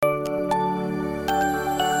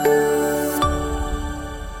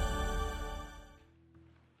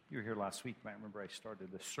last week. You might remember I started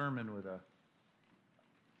the sermon with a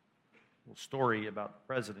little story about the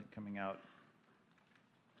president coming out.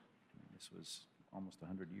 This was almost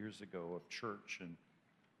 100 years ago of church, and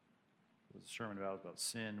it was a sermon about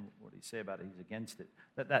sin. What did he say about it? He's against it.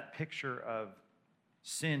 That picture of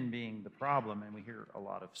sin being the problem, and we hear a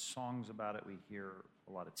lot of songs about it. We hear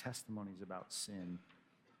a lot of testimonies about sin.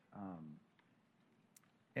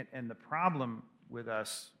 And the problem with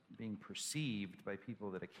us being perceived by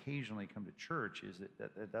people that occasionally come to church is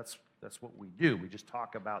that's what we do. We just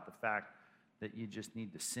talk about the fact that you just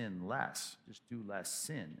need to sin less. Just do less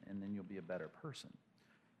sin, and then you'll be a better person.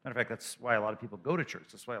 Matter of fact, that's why a lot of people go to church.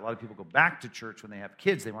 That's why a lot of people go back to church when they have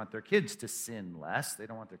kids. They want their kids to sin less. They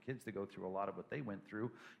don't want their kids to go through a lot of what they went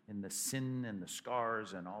through in the sin and the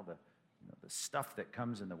scars and all the stuff that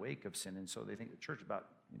comes in the wake of sin. And so they think the church about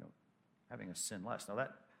having us sin less. Now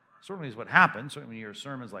that certainly is what happens. Certainly when you hear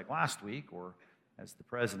sermons like last week, or as the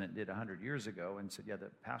president did 100 years ago and said, yeah,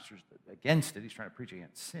 the pastor's against it. He's trying to preach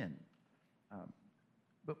against sin.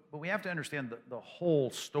 But we have to understand the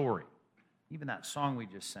whole story. Even that song we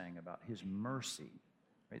just sang about his mercy.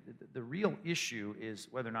 Right? The real issue is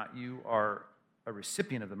whether or not you are a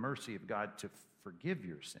recipient of the mercy of God to forgive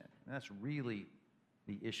your sin. And that's really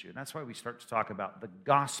the issue. And that's why we start to talk about the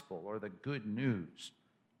gospel or the good news.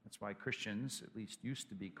 That's why Christians, at least used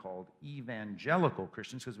to be called evangelical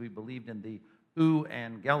Christians, because we believed in the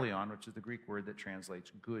euangelion, which is the Greek word that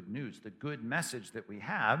translates good news. The good message that we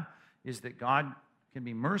have is that God can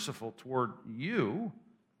be merciful toward you,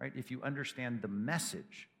 right, if you understand the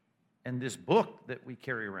message. And this book that we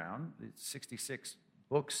carry around, the 66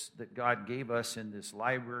 books that God gave us in this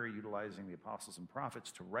library, utilizing the apostles and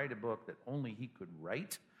prophets to write a book that only he could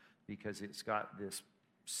write, because it's got this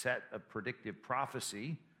set of predictive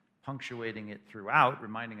prophecy punctuating it throughout,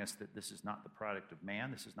 reminding us that this is not the product of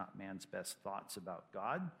man. This is not man's best thoughts about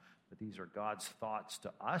God, but these are God's thoughts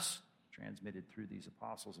to us, transmitted through these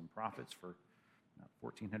apostles and prophets for a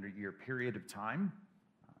 1,400-year period of time,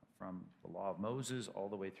 from the law of Moses all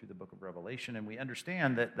the way through the book of Revelation. And we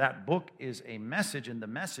understand that that book is a message, and the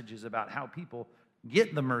message is about how people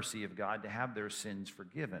get the mercy of God to have their sins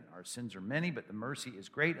forgiven. Our sins are many, but the mercy is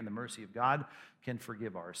great, and the mercy of God can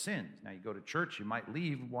forgive our sins. Now, you go to church, you might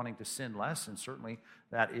leave wanting to sin less, and certainly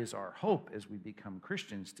that is our hope as we become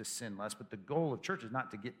Christians, to sin less. But the goal of church is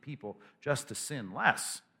not to get people just to sin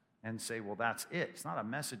less and say, well, that's it. It's not a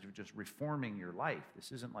message of just reforming your life.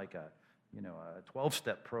 This isn't like a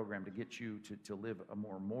 12-step program to get you to live a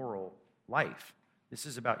more moral life. This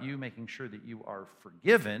is about you making sure that you are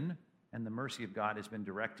forgiven, and the mercy of God has been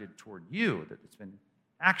directed toward you, that it's been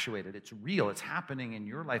actuated. It's real. It's happening in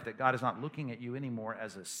your life, that God is not looking at you anymore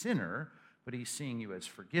as a sinner, but he's seeing you as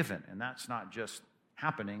forgiven. And that's not just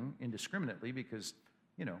happening indiscriminately because,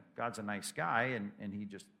 God's a nice guy and he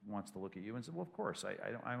just wants to look at you and say, well, of course,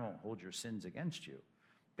 I won't hold your sins against you.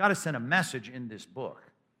 God has sent a message in this book.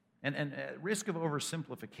 And at risk of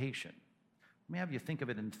oversimplification, let me have you think of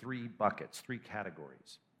it in three buckets, three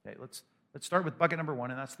categories. Okay, let's start with bucket number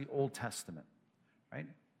one, and that's the Old Testament, right?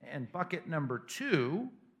 And bucket number two,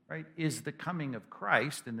 right, is the coming of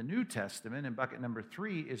Christ in the New Testament, and bucket number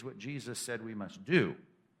three is what Jesus said we must do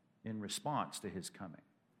in response to his coming.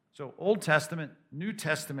 So Old Testament, New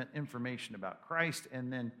Testament information about Christ,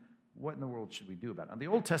 and then what in the world should we do about it? Now, the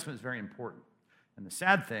Old Testament is very important. And the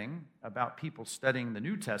sad thing about people studying the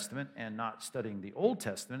New Testament and not studying the Old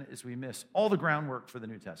Testament is we miss all the groundwork for the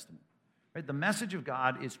New Testament. Right? The message of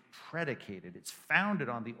God is predicated. It's founded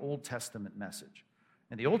on the Old Testament message.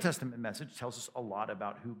 And the Old Testament message tells us a lot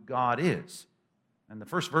about who God is. And the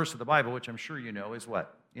first verse of the Bible, which I'm sure you know, is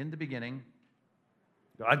what? In the beginning,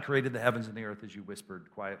 God created the heavens and the earth, as you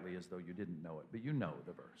whispered quietly as though you didn't know it. But you know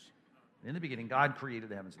the verse. In the beginning, God created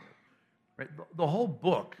the heavens and the earth. Right? The whole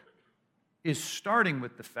book is starting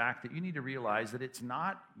with the fact that you need to realize that it's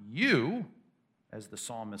not you, as the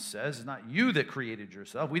psalmist says, it's not you that created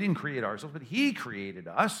yourself. We didn't create ourselves, but he created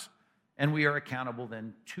us, and we are accountable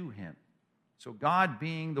then to him. So God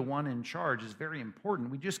being the one in charge is very important.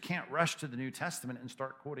 We just can't rush to the New Testament and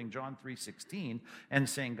start quoting John 3:16 and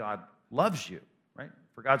saying God loves you, right?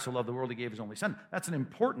 For God so loved the world, he gave his only son. That's an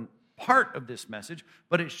important part of this message,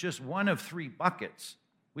 but it's just one of three buckets.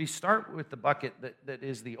 We start with the bucket that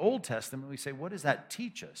is the Old Testament. We say, what does that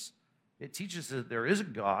teach us? It teaches that there is a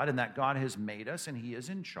God and that God has made us and he is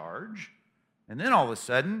in charge. And then all of a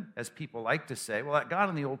sudden, as people like to say, well, that God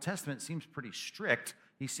in the Old Testament seems pretty strict.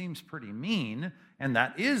 He seems pretty mean. And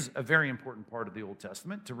that is a very important part of the Old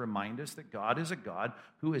Testament to remind us that God is a God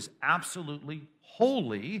who is absolutely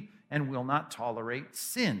holy and will not tolerate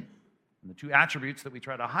sin. And the two attributes that we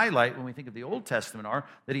try to highlight when we think of the Old Testament are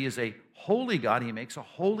that he is a holy God. He makes a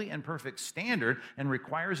holy and perfect standard and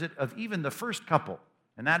requires it of even the first couple.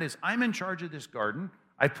 And that is, I'm in charge of this garden.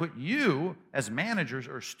 I put you as managers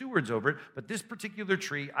or stewards over it, but this particular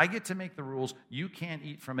tree, I get to make the rules. You can't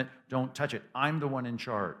eat from it. Don't touch it. I'm the one in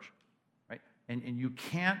charge. Right? And you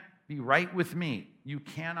can't be right with me. You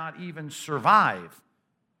cannot even survive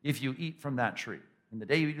if you eat from that tree. And the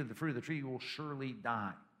day you eat of the fruit of the tree, you will surely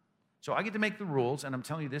die. So I get to make the rules, and I'm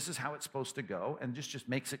telling you this is how it's supposed to go, and just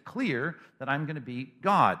makes it clear that I'm going to be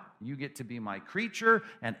God. You get to be my creature,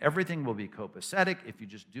 and everything will be copacetic if you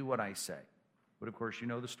just do what I say. But of course, you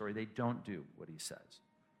know the story. They don't do what he says,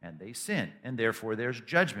 and they sin, and therefore there's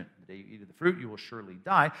judgment. The day you eat of the fruit, you will surely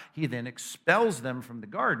die. He then expels them from the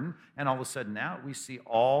garden, and all of a sudden now we see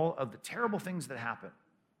all of the terrible things that happen.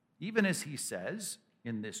 Even as he says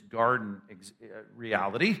in this garden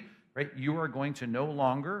reality, right? You are going to no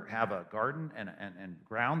longer have a garden and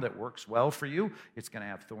ground that works well for you. It's going to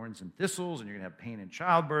have thorns and thistles, and you're going to have pain in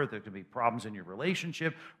childbirth. There's going to be problems in your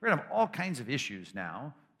relationship. We're going to have all kinds of issues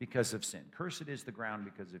now because of sin. Cursed is the ground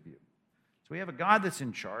because of you. So we have a God that's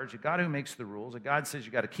in charge, a God who makes the rules. A God says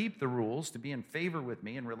you got to keep the rules to be in favor with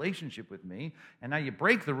me, in relationship with me. And now you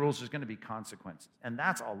break the rules, there's going to be consequences. And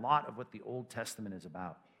that's a lot of what the Old Testament is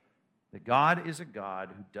about. That God is a God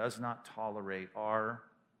who does not tolerate our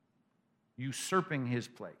usurping his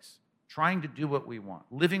place, trying to do what we want,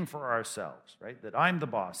 living for ourselves, right? That I'm the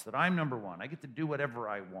boss, that I'm number one. I get to do whatever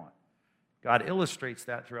I want. God illustrates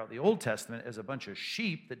that throughout the Old Testament as a bunch of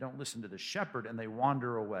sheep that don't listen to the shepherd and they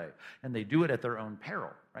wander away. And they do it at their own peril,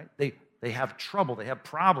 right? They have trouble, they have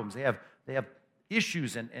problems, they have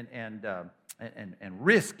issues and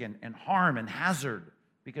risk and harm and hazard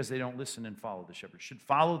because they don't listen and follow the shepherd. Should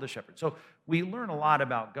follow the shepherd. So we learn a lot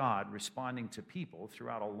about God responding to people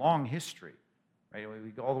throughout a long history. Right?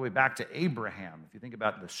 We go all the way back to Abraham. If you think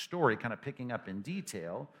about the story, kind of picking up in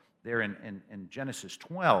detail, there in Genesis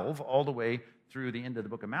 12, all the way through the end of the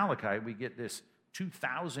book of Malachi, we get this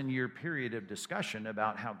 2,000-year period of discussion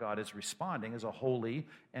about how God is responding as a holy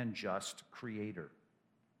and just creator.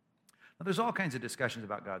 Now, there's all kinds of discussions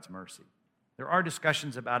about God's mercy. There are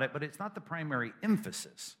discussions about it, but it's not the primary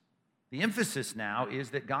emphasis. The emphasis now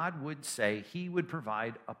is that God would say he would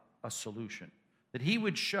provide a solution. That he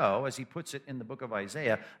would show, as he puts it in the book of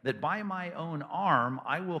Isaiah, that by my own arm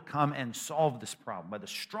I will come and solve this problem. By the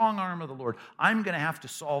strong arm of the Lord, I'm going to have to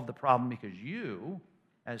solve the problem because you,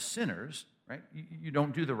 as sinners, right, you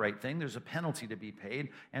don't do the right thing. There's a penalty to be paid,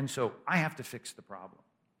 and so I have to fix the problem.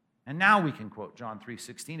 And now we can quote John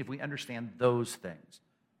 3:16 if we understand those things.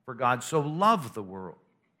 For God so loved the world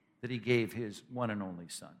that he gave his one and only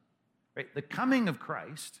Son. Right? The coming of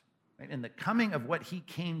Christ, right, and the coming of what he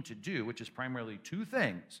came to do, which is primarily two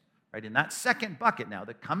things, right? In that second bucket now,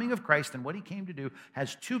 the coming of Christ and what he came to do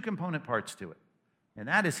has two component parts to it. And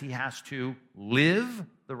that is he has to live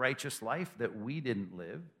the righteous life that we didn't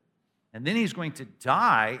live. And then he's going to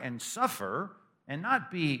die and suffer, and not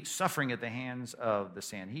be suffering at the hands of the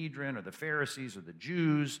Sanhedrin or the Pharisees or the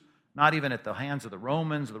Jews, not even at the hands of the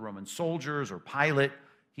Romans or the Roman soldiers or Pilate.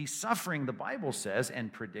 He's suffering, the Bible says,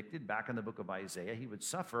 and predicted back in the book of Isaiah, he would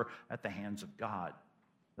suffer at the hands of God.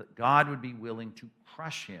 That God would be willing to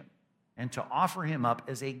crush him and to offer him up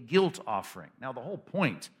as a guilt offering. Now, the whole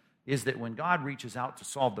point is that when God reaches out to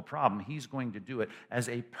solve the problem, he's going to do it as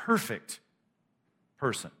a perfect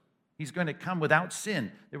person. He's going to come without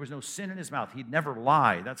sin. There was no sin in his mouth. He'd never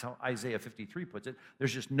lie. That's how Isaiah 53 puts it.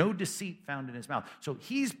 There's just no deceit found in his mouth. So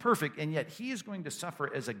he's perfect, and yet he is going to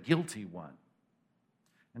suffer as a guilty one.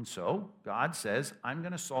 And so God says, I'm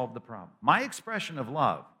going to solve the problem. My expression of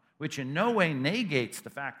love, which in no way negates the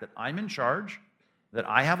fact that I'm in charge, that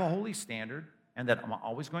I have a holy standard, and that I'm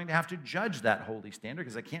always going to have to judge that holy standard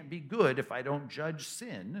because I can't be good if I don't judge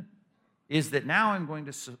sin, is that now I'm going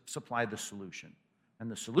to supply the solution. And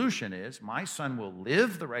the solution is, my son will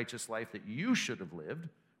live the righteous life that you should have lived.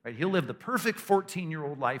 Right? He'll live the perfect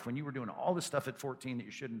 14-year-old life when you were doing all the stuff at 14 that you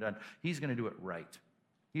shouldn't have done. He's going to do it right.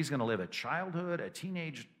 He's going to live a childhood, a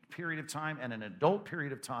teenage period of time, and an adult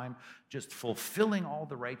period of time, just fulfilling all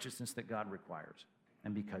the righteousness that God requires.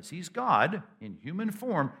 And because he's God in human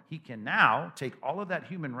form, he can now take all of that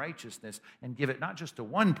human righteousness and give it not just to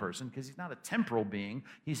one person, because he's not a temporal being,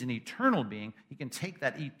 he's an eternal being. He can take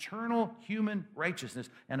that eternal human righteousness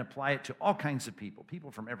and apply it to all kinds of people, people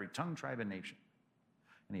from every tongue, tribe, and nation.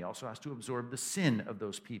 And he also has to absorb the sin of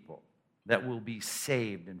those people that will be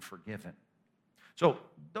saved and forgiven. So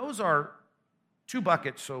those are two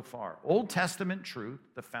buckets so far. Old Testament truth,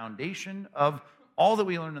 the foundation of all that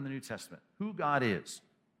we learn in the New Testament, who God is,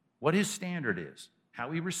 what his standard is,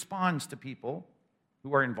 how he responds to people,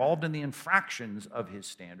 who are involved in the infractions of his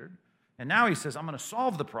standard. And now he says, I'm going to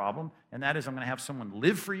solve the problem, and that is I'm going to have someone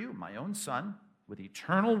live for you, my own son, with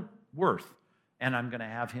eternal worth, and I'm going to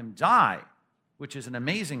have him die, which is an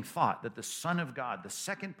amazing thought, that the Son of God, the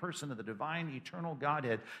second person of the divine eternal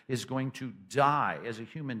Godhead, is going to die as a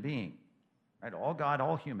human being, right? All God,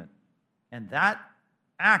 all human. And that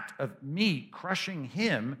act of me crushing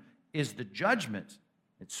him is the judgment.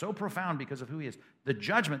 It's so profound because of who he is. The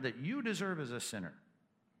judgment that you deserve as a sinner.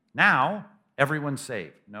 Now, everyone's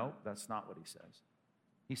saved. No, that's not what he says.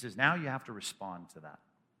 He says, now you have to respond to that.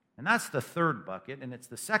 And that's the third bucket, and it's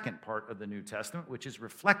the second part of the New Testament, which is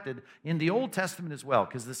reflected in the Old Testament as well,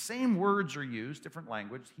 because the same words are used, different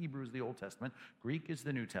language. Hebrew is the Old Testament, Greek is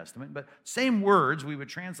the New Testament, but same words we would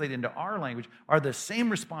translate into our language are the same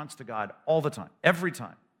response to God all the time, every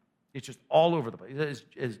time. It's just all over the place.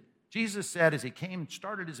 As Jesus said, as he came,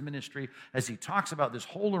 started his ministry, as he talks about this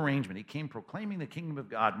whole arrangement, he came proclaiming the kingdom of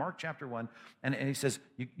God, Mark chapter 1, and he says,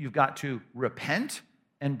 you've got to repent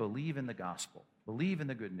and believe in the gospel. Believe in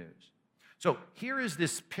the good news. So here is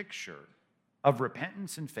this picture of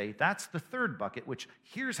repentance and faith. That's the third bucket, which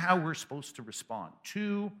here's how we're supposed to respond.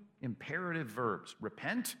 Two imperative verbs,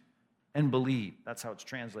 repent and believe. That's how it's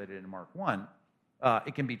translated in Mark 1.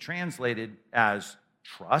 It can be translated as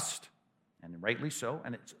trust, and rightly so,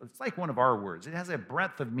 and it's like one of our words. It has a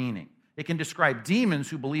breadth of meaning. It can describe demons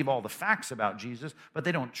who believe all the facts about Jesus, but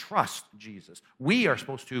they don't trust Jesus. We are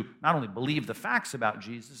supposed to not only believe the facts about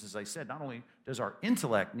Jesus, as I said, not only does our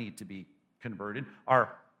intellect need to be converted,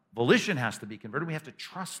 our volition has to be converted, we have to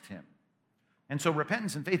trust him. And so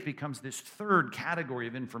repentance and faith becomes this third category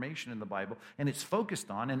of information in the Bible, and it's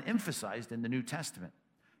focused on and emphasized in the New Testament.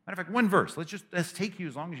 Matter of fact, one verse. Let's take you,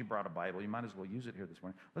 as long as you brought a Bible, you might as well use it here this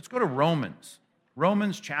morning. Let's go to Romans.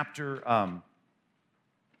 Romans chapter...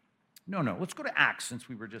 let's go to Acts, since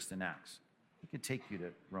we were just in Acts. We could take you to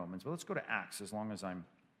Romans, but let's go to Acts as long as I'm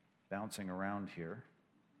bouncing around here.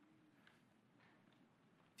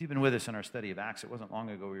 If you've been with us in our study of Acts, it wasn't long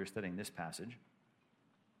ago we were studying this passage.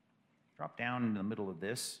 Drop down in the middle of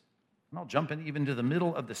this, and I'll jump in even to the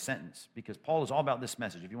middle of the sentence, because Paul is all about this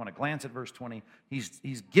message. If you want to glance at verse 20,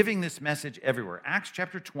 he's giving this message everywhere. Acts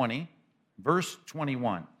chapter 20, verse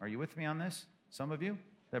 21. Are you with me on this? Some of you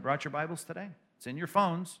that brought your Bibles today? It's in your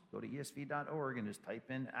phones. Go to esv.org and just type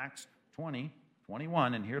in Acts 20,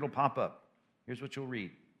 21, and here it'll pop up. Here's what you'll read.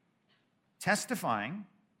 Testifying,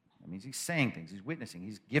 that means he's saying things, he's witnessing,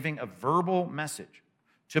 he's giving a verbal message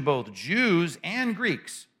to both Jews and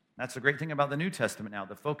Greeks. That's the great thing about the New Testament now.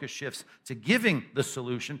 The focus shifts to giving the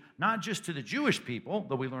solution, not just to the Jewish people,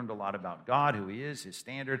 though we learned a lot about God, who he is, his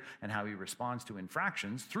standard, and how he responds to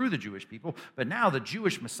infractions through the Jewish people. But now the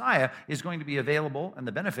Jewish Messiah is going to be available, and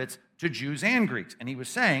the benefits, to Jews and Greeks. And he was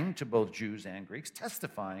saying to both Jews and Greeks,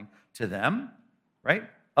 testifying to them, right,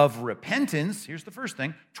 of repentance. Here's the first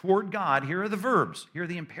thing, toward God. Here are the verbs. Here are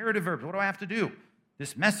the imperative verbs. What do I have to do?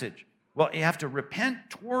 This message. Well, you have to repent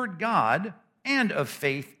toward God and of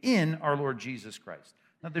faith in our Lord Jesus Christ.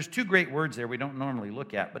 Now, there's two great words there we don't normally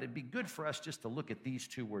look at, but it'd be good for us just to look at these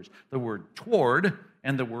two words, the word toward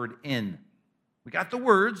and the word in. We got the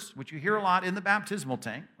words, which you hear a lot in the baptismal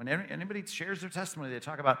tank. When anybody shares their testimony, they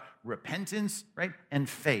talk about repentance, right, and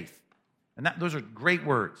faith. And those are great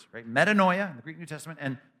words, right? Metanoia in the Greek New Testament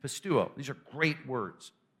and pisteuo. These are great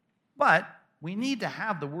words. But we need to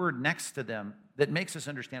have the word next to them that makes us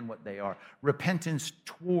understand what they are. Repentance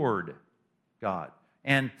toward God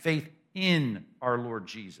and faith in our Lord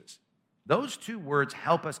Jesus. Those two words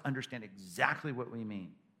help us understand exactly what we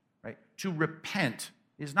mean, right? To repent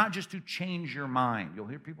is not just to change your mind. You'll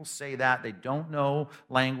hear people say that. They don't know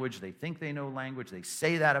language. They think they know language. They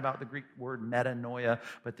say that about the Greek word metanoia,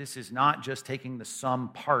 but this is not just taking the sum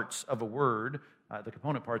parts of a word, the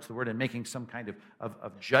component parts of the word, and making some kind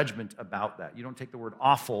of judgment about that. You don't take the word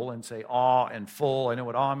awful and say awe and full. I know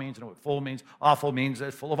what awe means. I know what full means. Awful means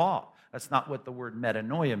it's full of awe. That's not what the word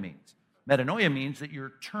metanoia means. Metanoia means that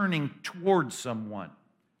you're turning towards someone.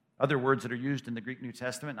 Other words that are used in the Greek New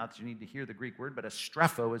Testament, not that you need to hear the Greek word, but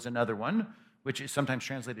astrepho is another one, which is sometimes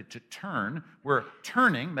translated to turn. We're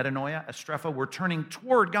turning, metanoia, astrepho, we're turning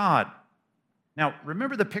toward God. Now,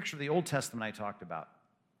 remember the picture of the Old Testament I talked about.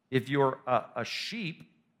 If you're a sheep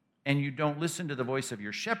and you don't listen to the voice of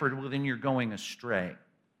your shepherd, well, then you're going astray.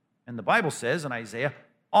 And the Bible says in Isaiah,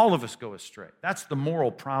 all of us go astray. That's the moral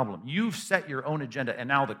problem. You've set your own agenda, and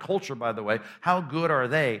now the culture, by the way, how good are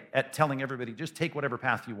they at telling everybody, just take whatever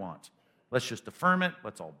path you want. Let's just affirm it.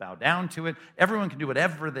 Let's all bow down to it. Everyone can do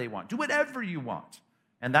whatever they want. Do whatever you want.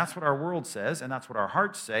 And that's what our world says, and that's what our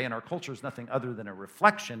hearts say, and our culture is nothing other than a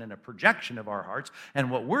reflection and a projection of our hearts. And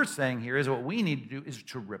what we're saying here is what we need to do is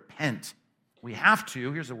to repent. We have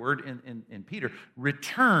to, here's a word in Peter,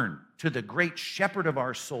 return to the great shepherd of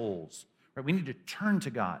our souls. Right? We need to turn to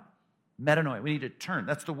God. Metanoia, we need to turn.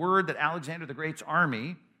 That's the word that Alexander the Great's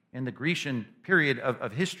army in the Grecian period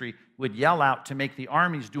of history would yell out to make the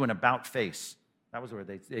armies do an about face. That was the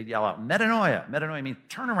word they'd yell out. Metanoia. Metanoia means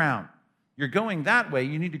turn around. You're going that way,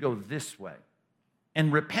 you need to go this way.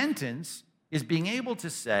 And repentance is being able to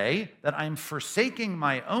say that I'm forsaking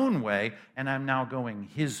my own way and I'm now going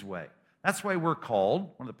his way. That's why we're called,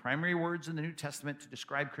 one of the primary words in the New Testament to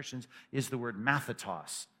describe Christians is the word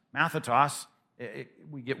mathetos. Mathetos,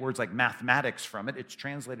 we get words like mathematics from it. It's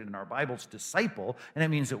translated in our Bibles, disciple, and it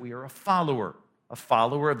means that we are a follower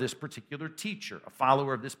of this particular teacher, a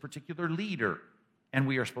follower of this particular leader. And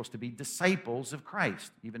we are supposed to be disciples of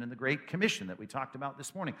Christ, even in the Great Commission that we talked about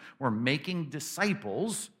this morning. We're making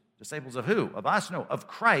disciples. Disciples of who? Of us? No, of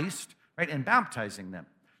Christ, right? And baptizing them.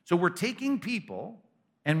 So we're taking people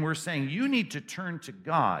and we're saying, you need to turn to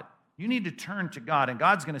God. You need to turn to God. And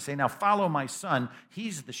God's going to say, now follow my son.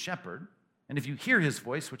 He's the shepherd. And if you hear his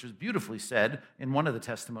voice, which was beautifully said in one of the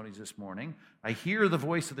testimonies this morning, I hear the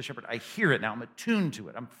voice of the shepherd. I hear it now. I'm attuned to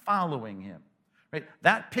it. I'm following him. Right?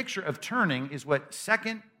 That picture of turning is what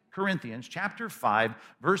 2 Corinthians chapter 5,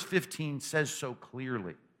 verse 15 says so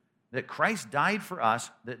clearly. That Christ died for us,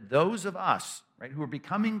 that those of us, right, who are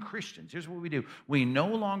becoming Christians, here's what we do. We no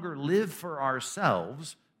longer live for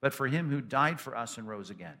ourselves, but for him who died for us and rose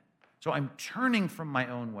again. So I'm turning from my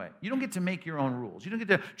own way. You don't get to make your own rules. You don't get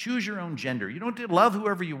to choose your own gender. You don't get to love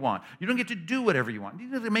whoever you want. You don't get to do whatever you want. You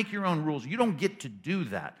don't get to make your own rules. You don't get to do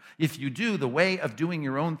that. If you do, the way of doing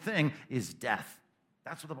your own thing is death.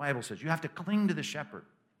 That's what the Bible says. You have to cling to the shepherd.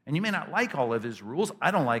 And you may not like all of his rules. I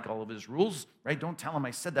don't like all of his rules, right? Don't tell him I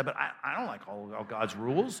said that, but I don't like all of God's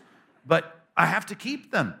rules. But I have to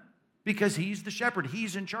keep them because he's the shepherd.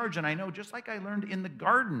 He's in charge. And I know, just like I learned in the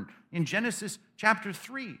garden in Genesis chapter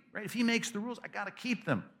 3, right? If he makes the rules, I got to keep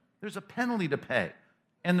them. There's a penalty to pay.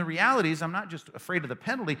 And the reality is I'm not just afraid of the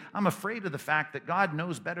penalty. I'm afraid of the fact that God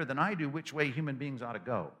knows better than I do which way human beings ought to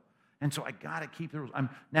go. And so I got to keep the rules. I'm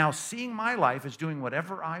now seeing my life as doing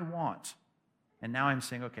whatever I want. And now I'm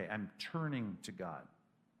saying, okay, I'm turning to God.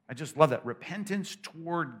 I just love that. Repentance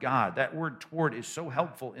toward God. That word toward is so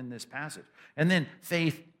helpful in this passage. And then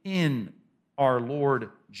faith in our Lord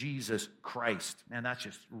Jesus Christ. Man, that's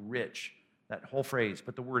just rich, that whole phrase.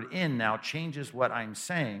 But the word in now changes what I'm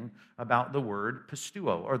saying about the word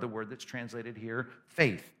pisteuo, or the word that's translated here,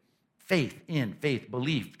 faith. Faith in, faith,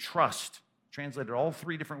 belief, trust. Translated all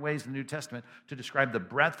three different ways in the New Testament to describe the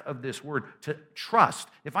breadth of this word, to trust.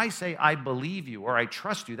 If I say, I believe you, or I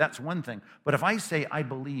trust you, that's one thing. But if I say, I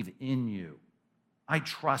believe in you, I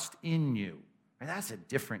trust in you, that's a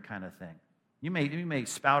different kind of thing. You may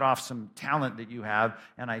spout off some talent that you have,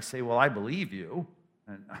 and I say, well, I believe you.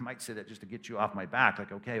 And I might say that just to get you off my back,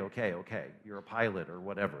 like, okay, you're a pilot or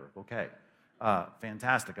whatever, okay.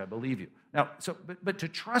 Fantastic, I believe you. Now, but to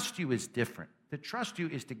trust you is different. To trust you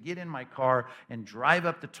is to get in my car and drive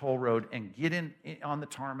up the toll road and get in on the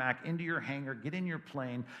tarmac, into your hangar, get in your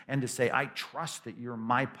plane, and to say, I trust that you're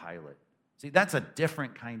my pilot. See, that's a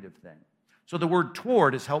different kind of thing. So the word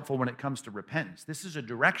toward is helpful when it comes to repentance. This is a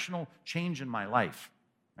directional change in my life.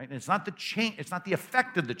 Right? And it's not the change, it's not the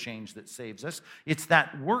effect of the change that saves us. It's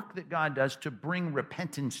that work that God does to bring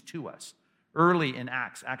repentance to us. Early in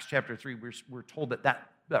Acts chapter 3, we're told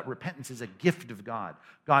that repentance is a gift of God.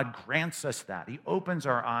 God grants us that. He opens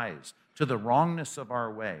our eyes to the wrongness of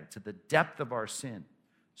our way, to the depth of our sin,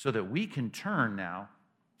 so that we can turn now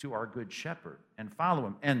to our good shepherd and follow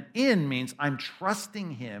him. And in means I'm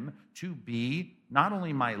trusting him to be not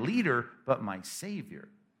only my leader, but my savior.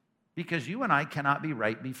 Because you and I cannot be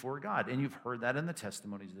right before God. And you've heard that in the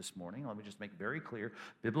testimonies this morning. Let me just make very clear.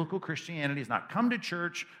 Biblical Christianity has not come to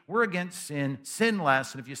church. We're against sin. Sin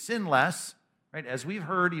less. And if you sin less, right, as we've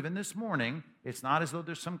heard even this morning, it's not as though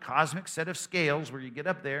there's some cosmic set of scales where you get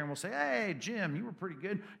up there and we'll say, hey, Jim, you were pretty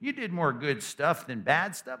good. You did more good stuff than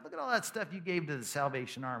bad stuff. Look at all that stuff you gave to the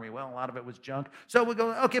Salvation Army. Well, a lot of it was junk. So we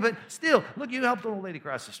go, okay, but still, look, you helped an old lady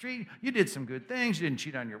cross the street. You did some good things. You didn't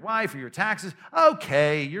cheat on your wife or your taxes.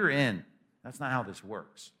 Okay, you're in. That's not how this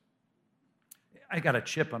works. I got a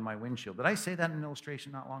chip on my windshield. Did I say that in an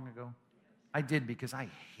illustration not long ago? I did, because I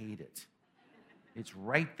hate it. It's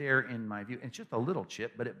right there in my view. It's just a little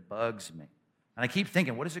chip, but it bugs me. And I keep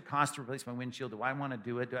thinking, what does it cost to replace my windshield? Do I want to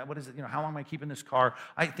do it? What is it? How long am I keeping this car?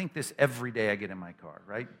 I think this every day I get in my car,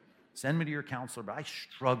 right? Send me to your counselor, but I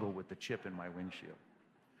struggle with the chip in my windshield.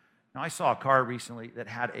 Now, I saw a car recently that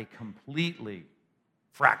had a completely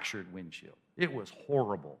fractured windshield. It was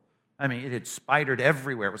horrible. I mean, it had spidered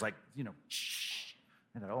everywhere. It was like, shh.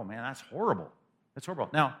 I thought, oh, man, that's horrible. That's horrible.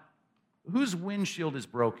 Now, whose windshield is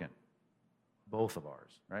broken? Both of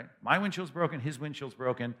ours, right? My windshield's broken, his windshield's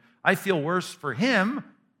broken. I feel worse for him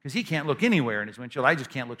because he can't look anywhere in his windshield. I just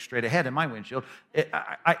can't look straight ahead in my windshield.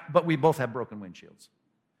 But we both have broken windshields.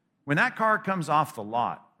 When that car comes off the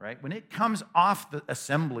lot, right? When it comes off the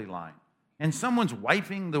assembly line and someone's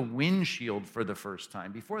wiping the windshield for the first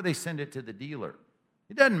time before they send it to the dealer,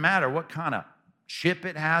 it doesn't matter what kind of chip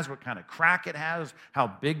it has, what kind of crack it has, how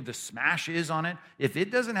big the smash is on it. If it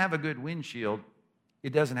doesn't have a good windshield,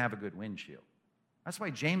 it doesn't have a good windshield. That's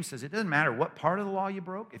why James says it doesn't matter what part of the law you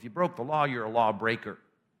broke. If you broke the law, you're a lawbreaker.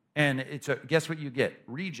 And guess what you get?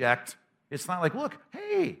 Reject. It's not like, look,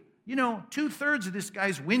 hey, 2/3 of this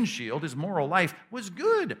guy's windshield, his moral life, was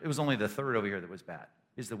good. It was only the third over here that was bad.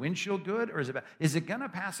 Is the windshield good or is it bad? Is it going to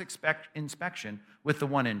pass inspection with the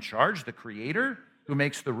one in charge, the creator, who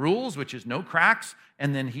makes the rules, which is no cracks,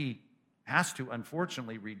 and then he has to,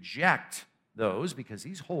 unfortunately, reject those because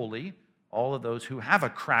he's holy, all of those who have a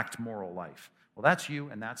cracked moral life. Well, that's you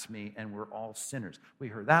and that's me, and we're all sinners. We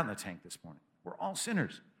heard that in the tank this morning. We're all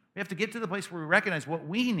sinners. We have to get to the place where we recognize what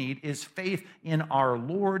we need is faith in our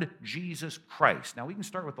Lord Jesus Christ. Now, we can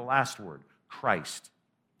start with the last word, Christ.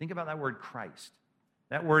 Think about that word, Christ.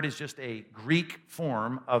 That word is just a Greek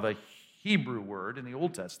form of a Hebrew word in the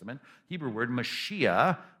Old Testament, Hebrew word,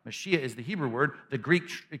 Mashiach. Mashiach is the Hebrew word. The Greek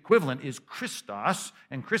equivalent is Christos,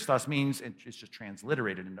 and Christos means, it's just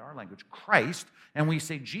transliterated into our language, Christ, and we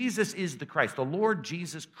say Jesus is the Christ, the Lord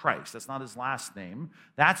Jesus Christ. That's not his last name.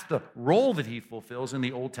 That's the role that he fulfills in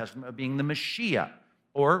the Old Testament of being the Mashiach,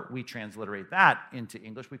 or we transliterate that into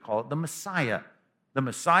English, we call it the Messiah. The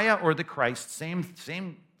Messiah or the Christ, same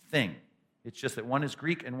thing. It's just that one is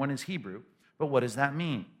Greek and one is Hebrew, but what does that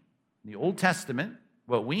mean? In the Old Testament,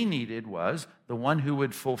 what we needed was the one who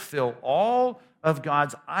would fulfill all of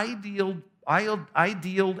God's ideal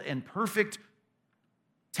and perfect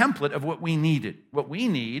template of what we needed. What we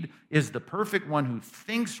need is the perfect one who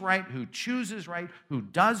thinks right, who chooses right, who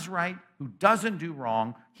does right, who doesn't do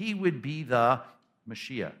wrong. He would be the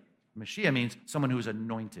Mashiach. Mashiach means someone who is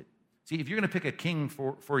anointed. See, if you're going to pick a king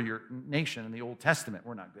for your nation in the Old Testament,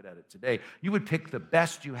 we're not good at it today, you would pick the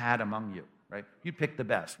best you had among you. Right? You pick the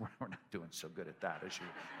best. We're not doing so good at that, as you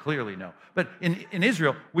clearly know. But in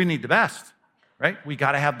Israel, we need the best, right? We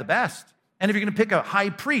got to have the best. And if you're going to pick a high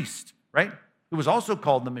priest, right, who was also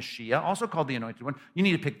called the Mashiach, also called the Anointed One, you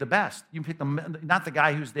need to pick the best. You pick not the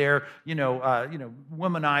guy who's there,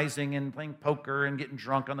 womanizing and playing poker and getting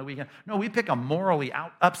drunk on the weekend. No, we pick a morally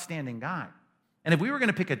upstanding guy. And if we were going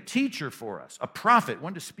to pick a teacher for us, a prophet,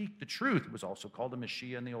 one to speak the truth, it was also called a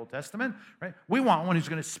Mashiach in the Old Testament, right? We want one who's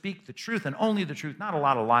going to speak the truth and only the truth, not a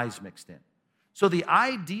lot of lies mixed in. So the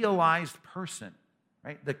idealized person,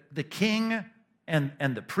 right? The king and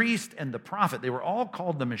the priest and the prophet, they were all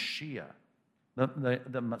called the Mashiach,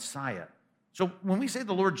 the Messiah. So when we say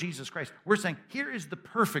the Lord Jesus Christ, we're saying here is the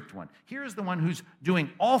perfect one. Here is the one who's doing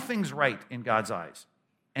all things right in God's eyes.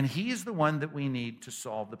 And he is the one that we need to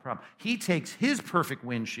solve the problem. He takes his perfect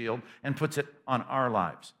windshield and puts it on our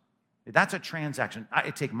lives. That's a transaction.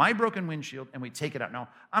 I take my broken windshield and we take it out. Now,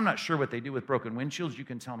 I'm not sure what they do with broken windshields. You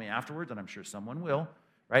can tell me afterwards, and I'm sure someone will,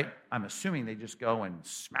 right? I'm assuming they just go and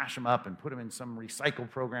smash them up and put them in some recycle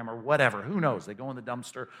program or whatever. Who knows? They go in the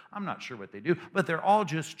dumpster. I'm not sure what they do, but they're all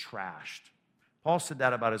just trashed. Paul said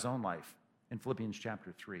that about his own life in Philippians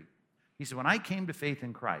chapter 3. He said, when I came to faith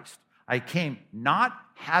in Christ, I came not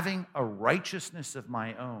having a righteousness of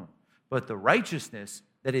my own, but the righteousness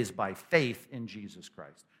that is by faith in Jesus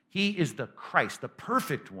Christ. He is the Christ, the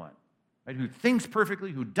perfect one, right? Who thinks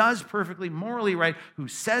perfectly, who does perfectly, morally right, who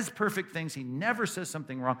says perfect things. He never says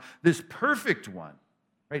something wrong. This perfect one,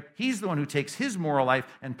 right? He's the one who takes his moral life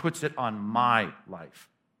and puts it on my life.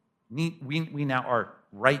 We now are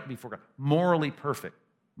right before God, morally perfect.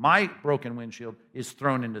 My broken windshield is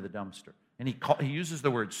thrown into the dumpster. And he uses the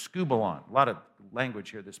word skubalon. A lot of language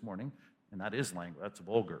here this morning, and that is language. That's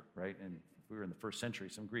vulgar, right? And if we were in the first century,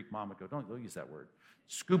 some Greek mom would go, don't use that word.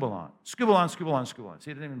 Skubalon. Skubalon, skubalon, skubalon. See,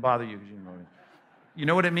 it didn't even bother you because you didn't know it. You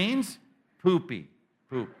know what it means? Poopy.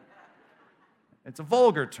 Poop. It's a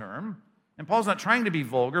vulgar term. And Paul's not trying to be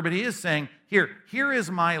vulgar, but he is saying, here is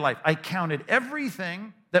my life. I counted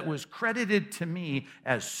everything that was credited to me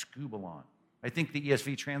as skubalon. I think the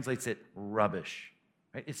ESV translates it rubbish.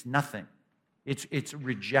 Right? It's nothing. It's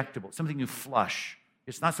rejectable, something you flush.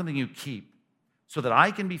 It's not something you keep, so that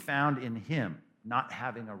I can be found in him, not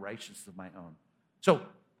having a righteousness of my own. So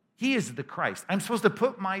he is the Christ. I'm supposed to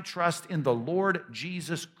put my trust in the Lord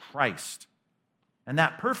Jesus Christ. And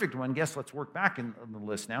that perfect one, let's work back in the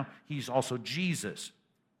list now. He's also Jesus.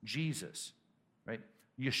 Jesus, right?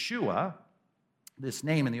 Yeshua, this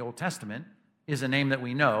name in the Old Testament, is a name that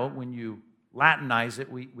we know. When you Latinize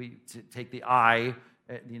it, we take the I,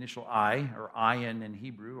 the initial I, or ayin in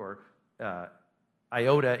Hebrew, or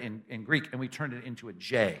iota in Greek, and we turn it into a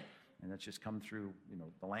J. And that's just come through,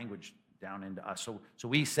 the language down into us. So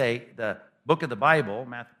we say the book of the Bible,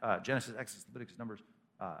 Genesis, Exodus, Leviticus, Numbers,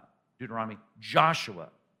 Deuteronomy, Joshua.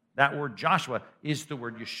 That word Joshua is the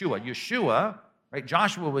word Yeshua. Yeshua, right?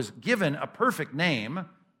 Joshua was given a perfect name,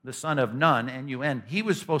 the son of Nun, N-U-N. He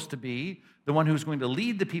was supposed to be the one who was going to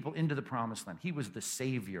lead the people into the promised land. He was the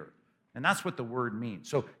Savior. And that's what the word means.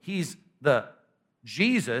 So he's the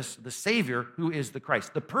Jesus, the Savior, who is the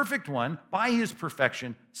Christ. The perfect one, by his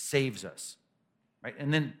perfection, saves us. Right?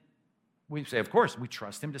 And then we say, of course, we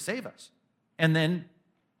trust him to save us. And then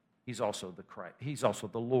he's also the Christ. He's also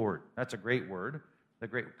the Lord. That's a great word, the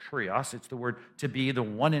great kurios. It's the word to be the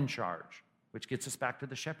one in charge, which gets us back to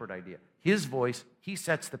the shepherd idea. His voice, he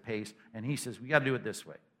sets the pace, and he says, we got to do it this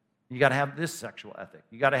way. You got to have this sexual ethic.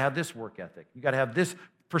 You got to have this work ethic. You got to have this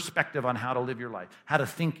perspective on how to live your life, how to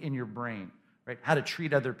think in your brain, right? How to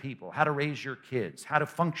treat other people, how to raise your kids, how to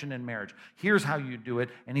function in marriage. Here's how you do it.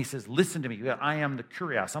 And he says, listen to me. I am the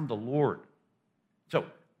kurios. I'm the Lord. So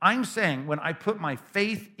I'm saying when I put my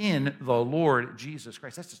faith in the Lord Jesus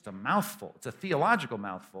Christ, that's just a mouthful. It's a theological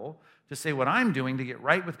mouthful to say what I'm doing to get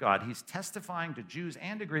right with God. He's testifying to Jews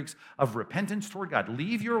and to Greeks of repentance toward God.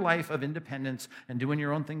 Leave your life of independence and doing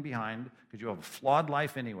your own thing behind because you have a flawed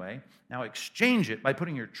life anyway. Now exchange it by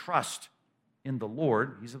putting your trust in the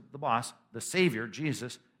Lord. He's the boss, the Savior,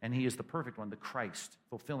 Jesus, and he is the perfect one, the Christ,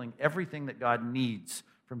 fulfilling everything that God needs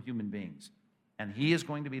from human beings. And he is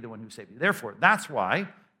going to be the one who saves you. Therefore, that's why,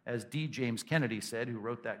 as D. James Kennedy said, who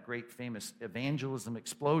wrote that great famous evangelism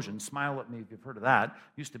explosion, smile at me if you've heard of that,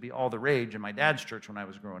 used to be all the rage in my dad's church when I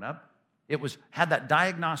was growing up. It had that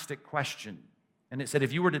diagnostic question. And it said,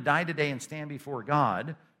 if you were to die today and stand before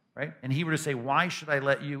God, right, and he were to say, why should I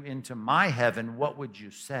let you into my heaven, what would you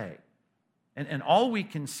say? And all we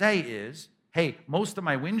can say is, hey, most of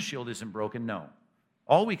my windshield isn't broken. No.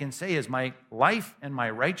 All we can say is my life and my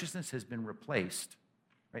righteousness has been replaced,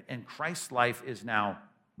 right? And Christ's life is now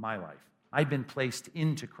my life. I've been placed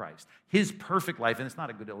into Christ. His perfect life, and it's not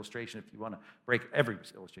a good illustration if you want to break, every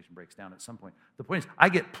illustration breaks down at some point. The point is, I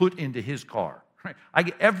get put into his car, right? I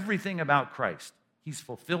get everything about Christ. He's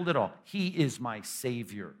fulfilled it all. He is my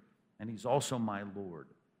Savior, and he's also my Lord.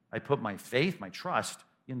 I put my faith, my trust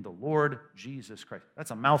in the Lord Jesus Christ.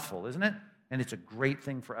 That's a mouthful, isn't it? And it's a great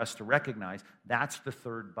thing for us to recognize. That's the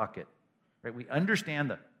third bucket, right? We understand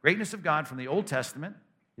the greatness of God from the Old Testament,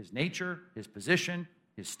 his nature, his position,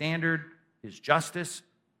 his standard, his justice.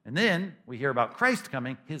 And then we hear about Christ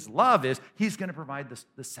coming. His love is he's going to provide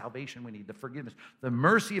the salvation we need, the forgiveness. The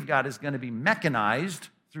mercy of God is going to be mechanized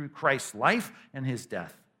through Christ's life and his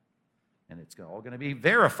death. And it's all going to be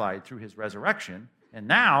verified through his resurrection. And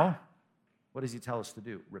now, what does he tell us to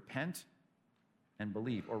do? Repent and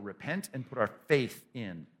believe, or repent and put our faith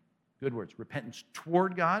in. Good words. Repentance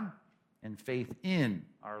toward God and faith in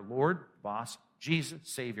our Lord, boss, Jesus,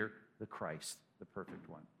 Savior, the Christ, the perfect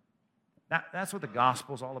one. That's what the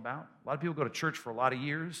gospel is all about. A lot of people go to church for a lot of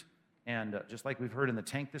years, and just like we've heard in the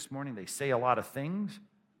tank this morning, they say a lot of things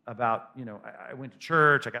about, I went to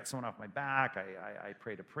church, I got someone off my back, I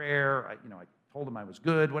prayed a prayer, I told them I was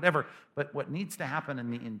good, whatever. But what needs to happen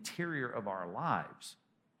in the interior of our lives,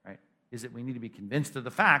 right, is that we need to be convinced of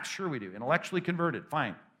the facts. Sure we do. Intellectually converted,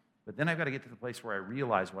 fine. But then I've got to get to the place where I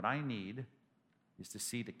realize what I need is to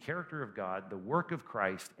see the character of God, the work of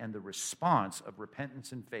Christ, and the response of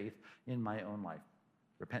repentance and faith in my own life.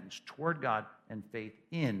 Repentance toward God and faith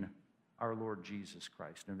in our Lord Jesus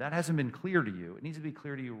Christ. And if that hasn't been clear to you, it needs to be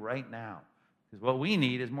clear to you right now. Because what we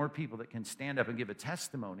need is more people that can stand up and give a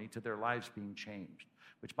testimony to their lives being changed.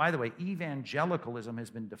 Which, by the way, evangelicalism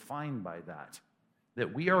has been defined by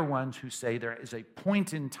that we are ones who say there is a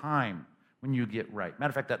point in time when you get right. Matter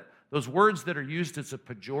of fact, that those words that are used as a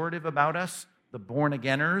pejorative about us, the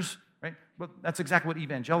born-againers, right? Well, that's exactly what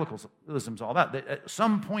evangelicalism is all about. That at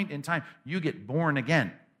some point in time, you get born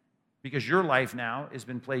again because your life now has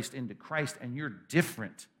been placed into Christ and you're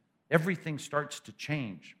different. Everything starts to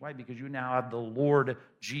change. Why? Because you now have the Lord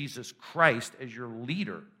Jesus Christ as your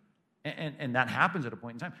leader. And that happens at a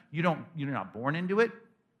point in time. You're not born into it,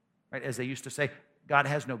 right? As they used to say, God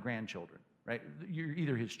has no grandchildren, right? You're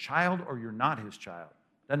either his child or you're not his child.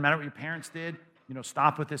 Doesn't matter what your parents did.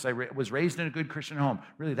 Stop with this. I was raised in a good Christian home.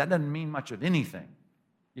 Really, that doesn't mean much of anything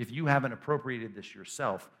if you haven't appropriated this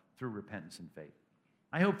yourself through repentance and faith.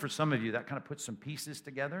 I hope for some of you that kind of puts some pieces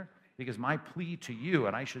together, because my plea to you,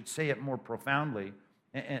 and I should say it more profoundly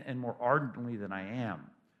and more ardently than I am,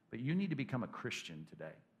 but you need to become a Christian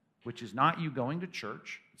today, which is not you going to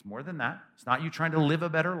church. It's more than that. It's not you trying to live a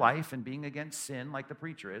better life and being against sin like the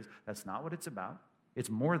preacher is. That's not what it's about. It's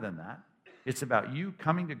more than that. It's about you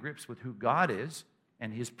coming to grips with who God is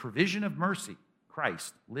and his provision of mercy,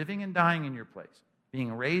 Christ, living and dying in your place,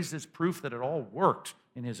 being raised as proof that it all worked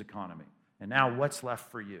in his economy. And now what's left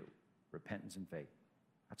for you? Repentance and faith.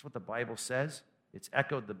 That's what the Bible says. It's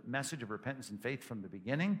echoed the message of repentance and faith from the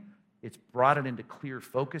beginning. It's brought it into clear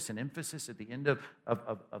focus and emphasis at the end of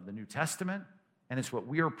the New Testament. And it's what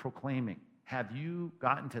we are proclaiming. Have you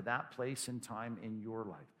gotten to that place in time in your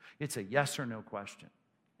life? It's a yes or no question.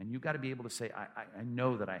 And you've got to be able to say, I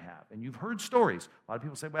know that I have. And you've heard stories. A lot of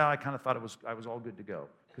people say, well, I kind of thought I was all good to go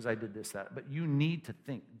because I did this, that. But you need to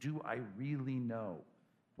think, do I really know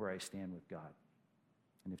where I stand with God?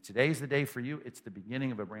 And if today's the day for you, it's the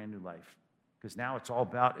beginning of a brand new life. Because now it's all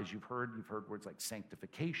about, as you've heard words like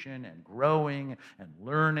sanctification and growing and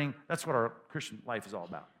learning. That's what our Christian life is all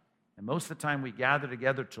about. And most of the time we gather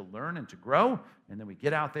together to learn and to grow, and then we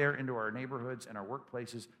get out there into our neighborhoods and our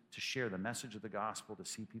workplaces to share the message of the gospel, to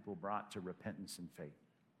see people brought to repentance and faith.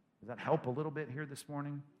 Does that help a little bit here this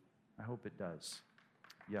morning? I hope it does.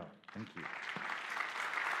 Yeah, thank you.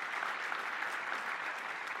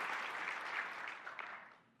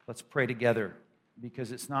 Let's pray together, because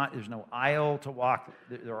there's no aisle to walk.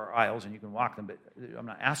 There are aisles and you can walk them, but I'm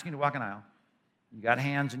not asking you to walk an aisle. You got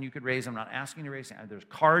hands and you could raise them. I'm not asking you to raise hands. There's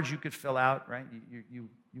cards you could fill out, right?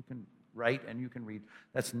 You can write and you can read.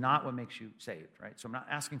 That's not what makes you saved, right? So I'm not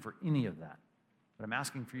asking for any of that. But I'm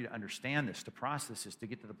asking for you to understand this, to process this, to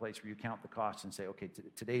get to the place where you count the costs and say, okay,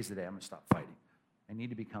 today's the day I'm going to stop fighting. I need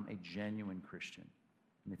to become a genuine Christian.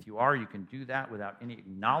 And if you are, you can do that without any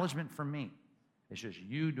acknowledgement from me. It's just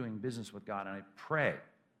you doing business with God. And I pray,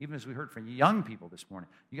 even as we heard from young people this morning,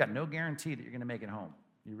 you got no guarantee that you're going to make it home.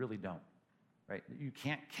 You really don't. Right? You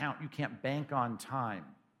can't count, you can't bank on time.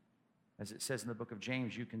 As it says in the book of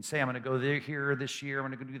James, you can say, I'm going to go there, here this year, I'm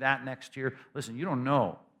going to go do that next year. Listen, you don't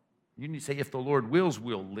know. You need to say, if the Lord wills,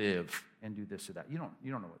 we'll live and do this or that. You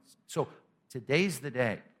don't know what's. So today's the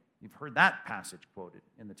day. You've heard that passage quoted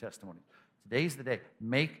in the testimony. Today's the day.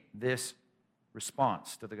 Make this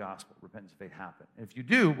response to the gospel, repentance and faith, happen. And if you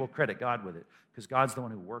do, we'll credit God with it, because God's the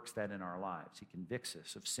one who works that in our lives. He convicts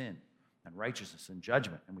us of sin and righteousness and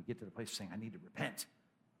judgment. And we get to the place of saying, I need to repent.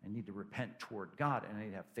 I need to repent toward God, and I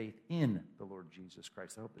need to have faith in the Lord Jesus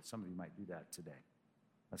Christ. I hope that some of you might do that today.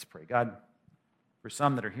 Let's pray. God, for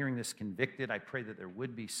some that are hearing this convicted, I pray that there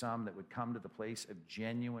would be some that would come to the place of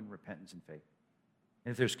genuine repentance and faith.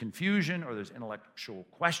 And if there's confusion or there's intellectual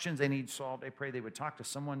questions they need solved, I pray they would talk to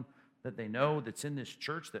someone that they know that's in this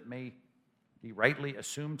church that may be rightly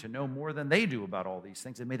assumed to know more than they do about all these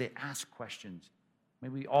things, and may they ask questions. May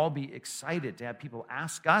we all be excited to have people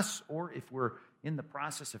ask us, or if we're in the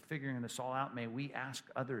process of figuring this all out, may we ask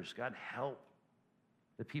others. God, help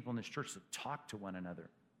the people in this church to talk to one another.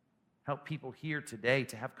 Help people here today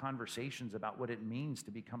to have conversations about what it means to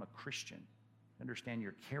become a Christian, to understand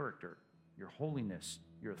your character, your holiness,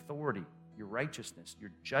 your authority, your righteousness,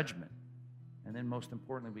 your judgment. And then most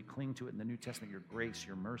importantly, we cling to it in the New Testament, your grace,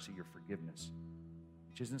 your mercy, your forgiveness,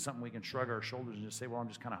 which isn't something we can shrug our shoulders and just say, well, I'm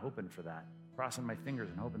just kind of hoping for that, crossing my fingers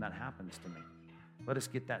and hoping that happens to me. Let us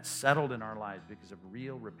get that settled in our lives because of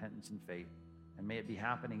real repentance and faith. And may it be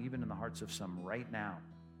happening even in the hearts of some right now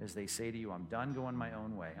as they say to you, I'm done going my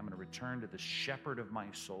own way. I'm going to return to the shepherd of my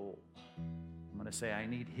soul. I'm going to say I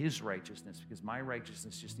need his righteousness because my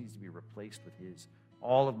righteousness just needs to be replaced with his.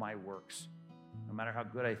 All of my works, no matter how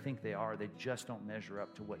good I think they are, they just don't measure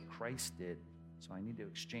up to what Christ did. So I need to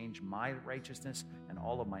exchange my righteousness and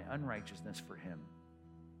all of my unrighteousness for him.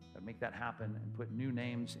 God, make that happen and put new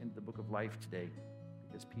names into the book of life today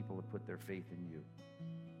because people have put their faith in you.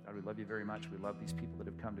 God, we love you very much. We love these people that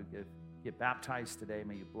have come to get baptized today.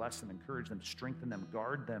 May you bless them, encourage them, strengthen them,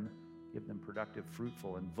 guard them, give them productive,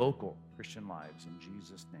 fruitful, and vocal Christian lives in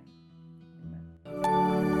Jesus' name.